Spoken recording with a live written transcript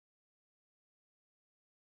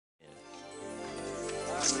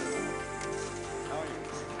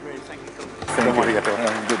Thank you.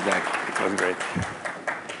 Good luck. It was great.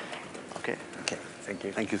 Okay. Okay, thank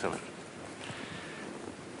you. Thank you so much.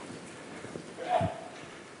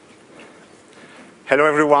 Hello,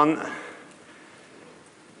 everyone.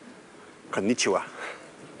 Konnichiwa.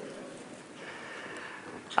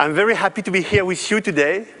 I'm very happy to be here with you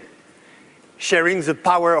today, sharing the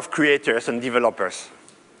power of creators and developers.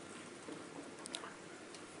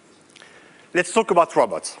 Let's talk about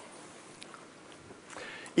robots.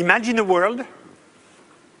 Imagine a world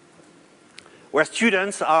where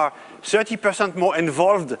students are 30% more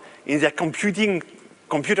involved in their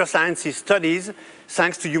computer science studies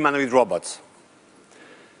thanks to humanoid robots.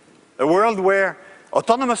 A world where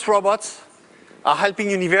autonomous robots are helping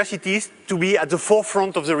universities to be at the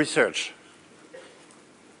forefront of the research.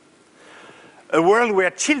 A world where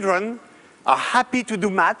children are happy to do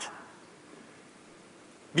math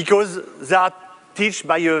because they are taught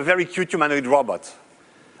by a very cute humanoid robot.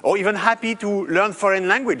 Or even happy to learn foreign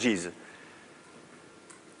languages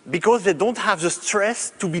because they don't have the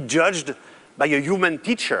stress to be judged by a human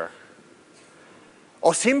teacher.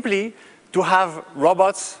 Or simply to have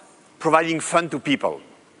robots providing fun to people.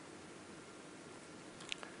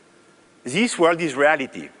 This world is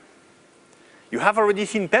reality. You have already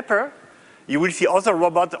seen Pepper. You will see other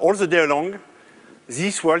robots all the day long.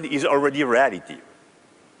 This world is already reality.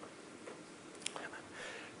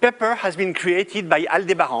 Pepper has been created by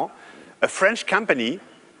Aldebaran, a French company,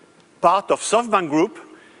 part of SoftBank Group,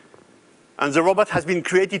 and the robot has been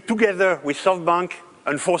created together with SoftBank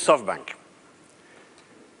and for SoftBank.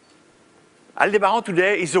 Aldebaran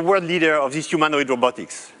today is the world leader of this humanoid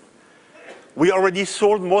robotics. We already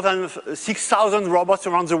sold more than 6,000 robots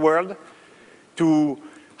around the world to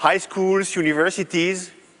high schools, universities,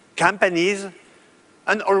 companies,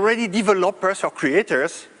 and already developers or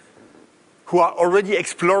creators who are already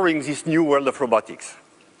exploring this new world of robotics.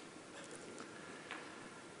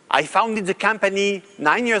 I founded the company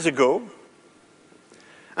 9 years ago,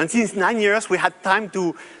 and since 9 years we had time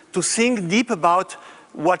to think deep about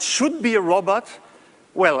what should be a robot,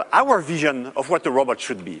 well, our vision of what a robot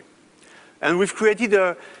should be. And we've created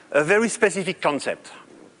a very specific concept.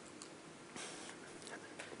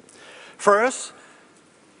 For us,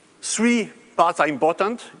 3 parts are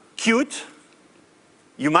important: cute,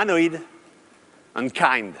 humanoid, and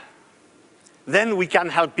kind. Then we can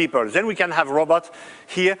help people. Then we can have robots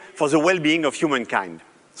here for the well-being of humankind.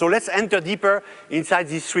 So let's enter deeper inside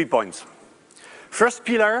these 3 points. First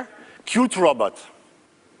pillar, cute robot.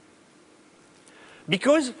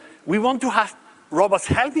 Because we want to have robots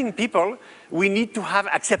helping people, we need to have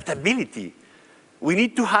acceptability. We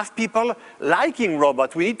need to have people liking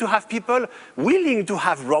robots. We need to have people willing to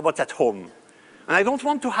have robots at home. And I don't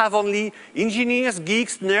want to have only engineers,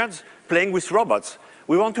 geeks, nerds playing with robots.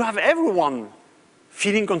 We want to have everyone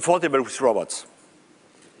feeling comfortable with robots.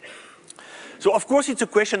 So of course it's a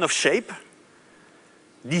question of shape,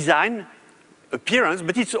 design, appearance,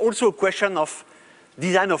 but it's also a question of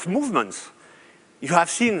design of movements. You have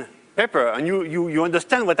seen Pepper, and you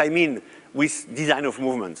understand what I mean with design of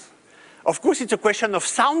movements. Of course it's a question of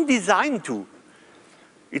sound design too.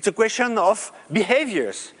 It's a question of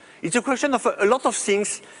behaviors. It's a question of a lot of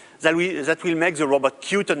things that will make the robot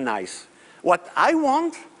cute and nice. What I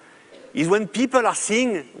want is when people are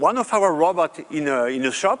seeing one of our robots in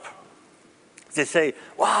a shop, they say,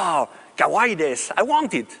 wow, kawaii desu, I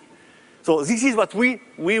want it. So this is what we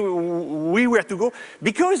were to go,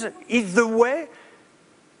 because it's the way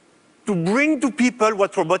to bring to people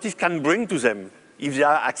what robotics can bring to them if they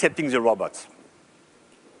are accepting the robots.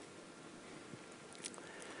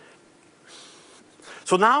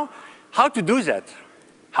 So now, how to do that?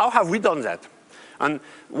 How have we done that? And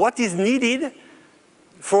what is needed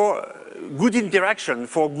for good interaction,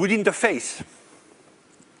 for good interface?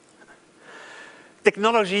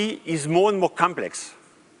 Technology is more and more complex.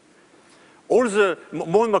 More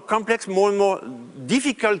and more complex, more and more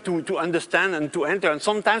difficult to understand and to enter, and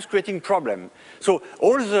sometimes creating problems. So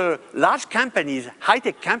all the large companies,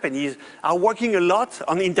 high-tech companies, are working a lot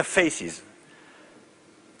on interfaces.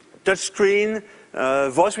 Touchscreen,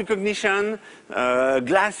 voice recognition,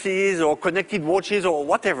 glasses or connected watches or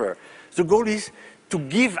whatever. The goal is to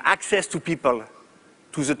give access to people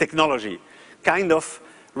to the technology, kind of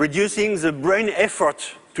reducing the brain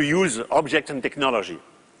effort to use objects and technology.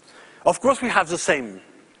 Of course we have the same.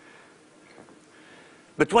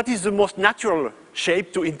 But what is the most natural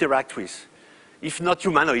shape to interact with, if not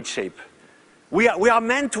humanoid shape? We are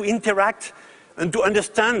meant to interact and to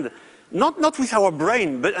understand, not with our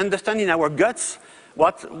brain, but understand in our guts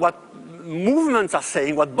what movements are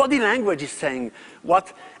saying, what body language is saying,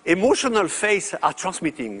 what emotional face are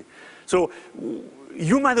transmitting. So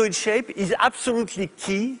humanoid shape is absolutely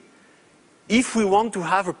key if we want to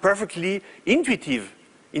have a perfectly intuitive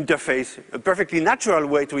interface, a perfectly natural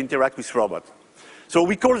way to interact with robots. So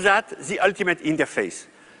we call that the ultimate interface.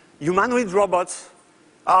 Humanoid robots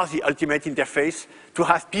are the ultimate interface to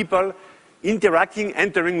have people interacting,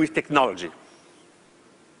 entering with technology.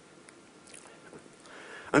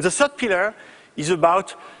 And the third pillar is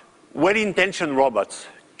about well-intentioned robots,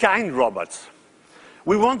 kind robots.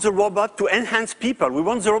 We want the robot to enhance people. We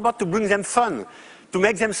want the robot to bring them fun, to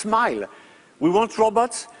make them smile. We want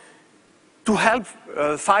robots to help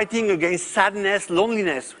fighting against sadness,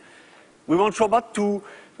 loneliness. We want robots to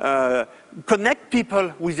connect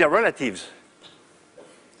people with their relatives.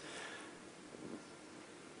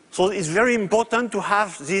 So it's very important to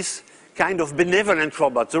have this kind of benevolent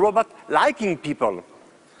robot, the robot liking people.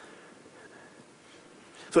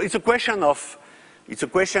 So it's a question of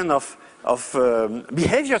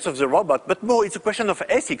behaviors of the robot, but more it's a question of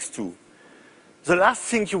ethics too. The last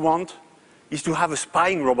thing you want is to have a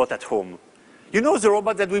spying robot at home. You know the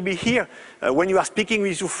robot that will be here when you are speaking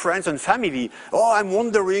with your friends and family. Oh, I'm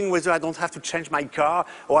wondering whether I don't have to change my car,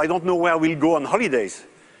 or I don't know where I will go on holidays.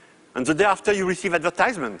 And the day after you receive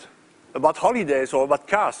advertisement about holidays or about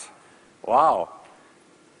cars. Wow.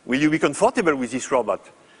 Will you be comfortable with this robot?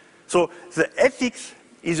 So the ethics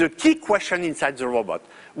is a key question inside the robot.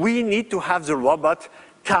 We need to have the robot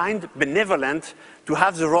kind, benevolent, to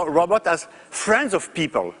have the robot as friends of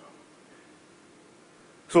people.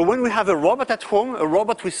 So when we have a robot at home, a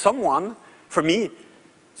robot with someone, for me,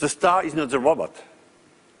 the star is not the robot.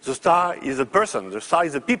 The star is the person, the star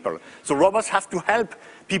is the people. So robots have to help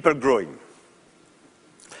people growing.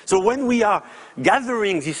 So when we are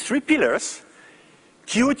gathering these three pillars,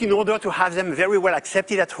 cute in order to have them very well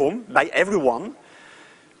accepted at home by everyone,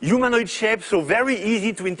 humanoid shape, so very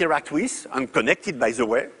easy to interact with, and connected by the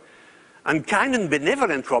way, and kind and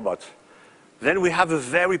benevolent robot, then we have a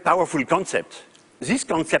very powerful concept. This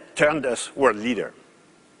concept turned us world leader.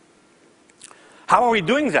 How are we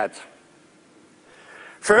doing that?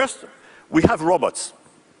 First, we have robots.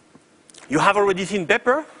 You have already seen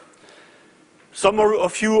Pepper. Some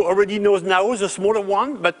of you already know now the smaller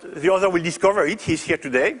one, but the other will discover it. He's here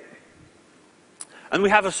today. And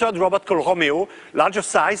we have a third robot called Romeo, larger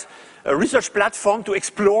size, a research platform to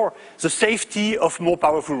explore the safety of more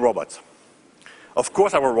powerful robots. Of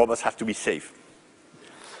course, our robots have to be safe.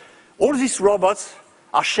 All these robots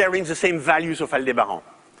are sharing the same values of Aldebaran,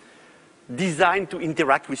 designed to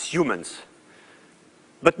interact with humans.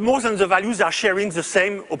 But more than the values, they are sharing the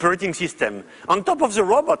same operating system. On top of the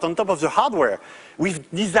robot, on top of the hardware, we've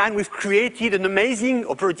created an amazing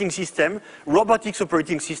operating system, robotics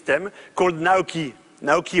operating system, called Naoki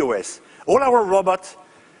OS. All our robots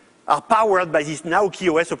are powered by this Naoki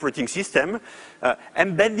OS operating system,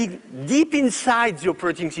 embedding deep inside the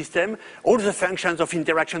operating system all the functions of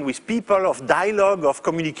interaction with people, of dialogue, of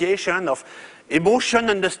communication, of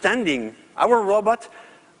emotion understanding. Our robots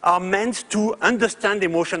are meant to understand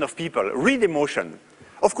emotion of people, read emotion.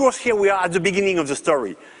 Of course, here we are at the beginning of the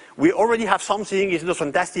story. We already have something, it's not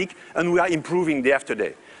fantastic, and we are improving day after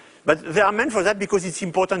day. But they are meant for that because it's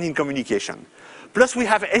important in communication. Plus we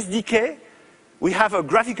have SDK. We have a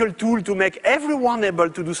graphical tool to make everyone able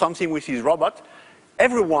to do something with his robot.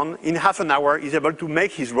 Everyone in half an hour is able to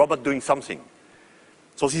make his robot doing something.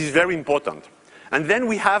 So this is very important. And then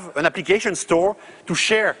we have an application store to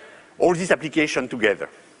share all these applications together.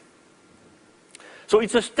 So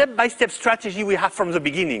it's a step-by-step strategy we have from the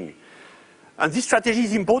beginning. And this strategy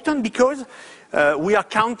is important because we are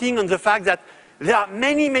counting on the fact that there are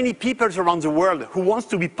many, many people around the world who want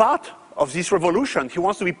to be part of this revolution, who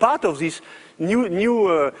wants to be part of this new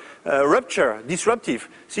disruptive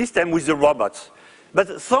system with the robots.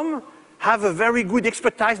 But some have a very good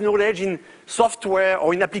expertise knowledge in software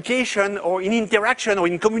or in application or in interaction or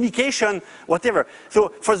in communication, whatever.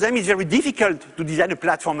 So for them it's very difficult to design a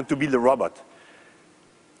platform and to build a robot.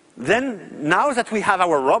 Then now that we have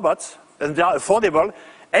our robots and they are affordable,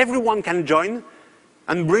 everyone can join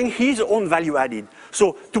and bring his own value added.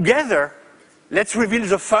 So together, let's reveal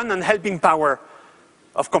the fun and helping power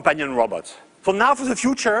of companion robots. So now for the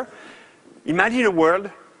future, imagine a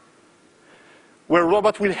world where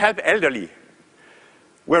robot will help elderly,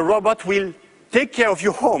 where robot will take care of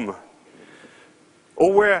your home,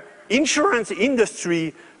 or where insurance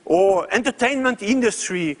industry or entertainment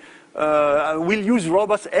industry will use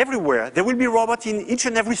robots everywhere. There will be robots in each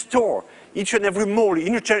and every store, each and every mall,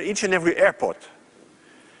 each and every airport.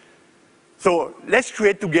 So let's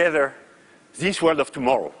create together this world of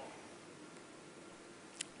tomorrow.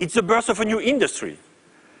 It's the birth of a new industry.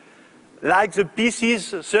 like the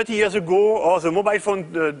PCs 30 years ago or the mobile phone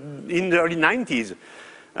in the early 90s.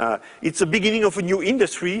 It's the beginning of a new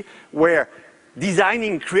industry where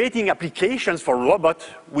designing, creating applications for robots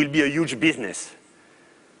will be a huge business.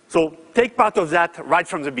 So take part of that right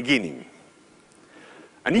from the beginning.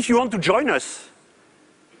 And if you want to join us,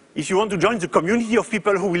 if you want to join the community of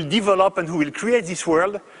people who will develop and who will create this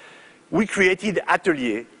world, we created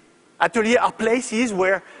Atelier. Atelier are places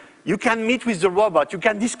where you can meet with the robot, you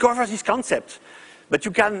can discover this concept, but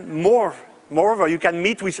you can moreover, you can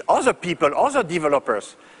meet with other people, other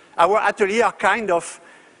developers. Our atelier are kind of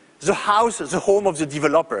the house, the home of the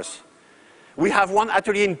developers. We have one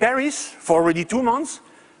atelier in Paris for already 2 months,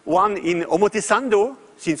 one in Omotesando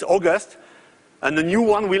since August, and a new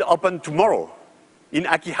one will open tomorrow in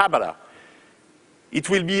Akihabara. It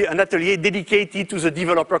will be an atelier dedicated to the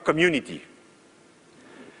developer community.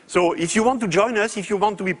 So if you want to join us, if you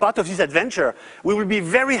want to be part of this adventure, we will be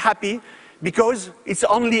very happy because it's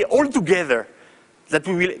only all together that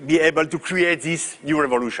we will be able to create this new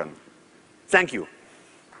revolution. Thank you.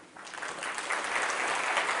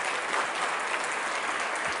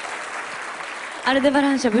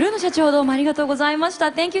 Aldebaran社、ブルーノ社長、どうもありがとうございました。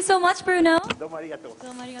Thank you so much, Bruno. どうもありがとう。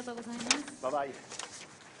どうもありがとうございます。Bye bye.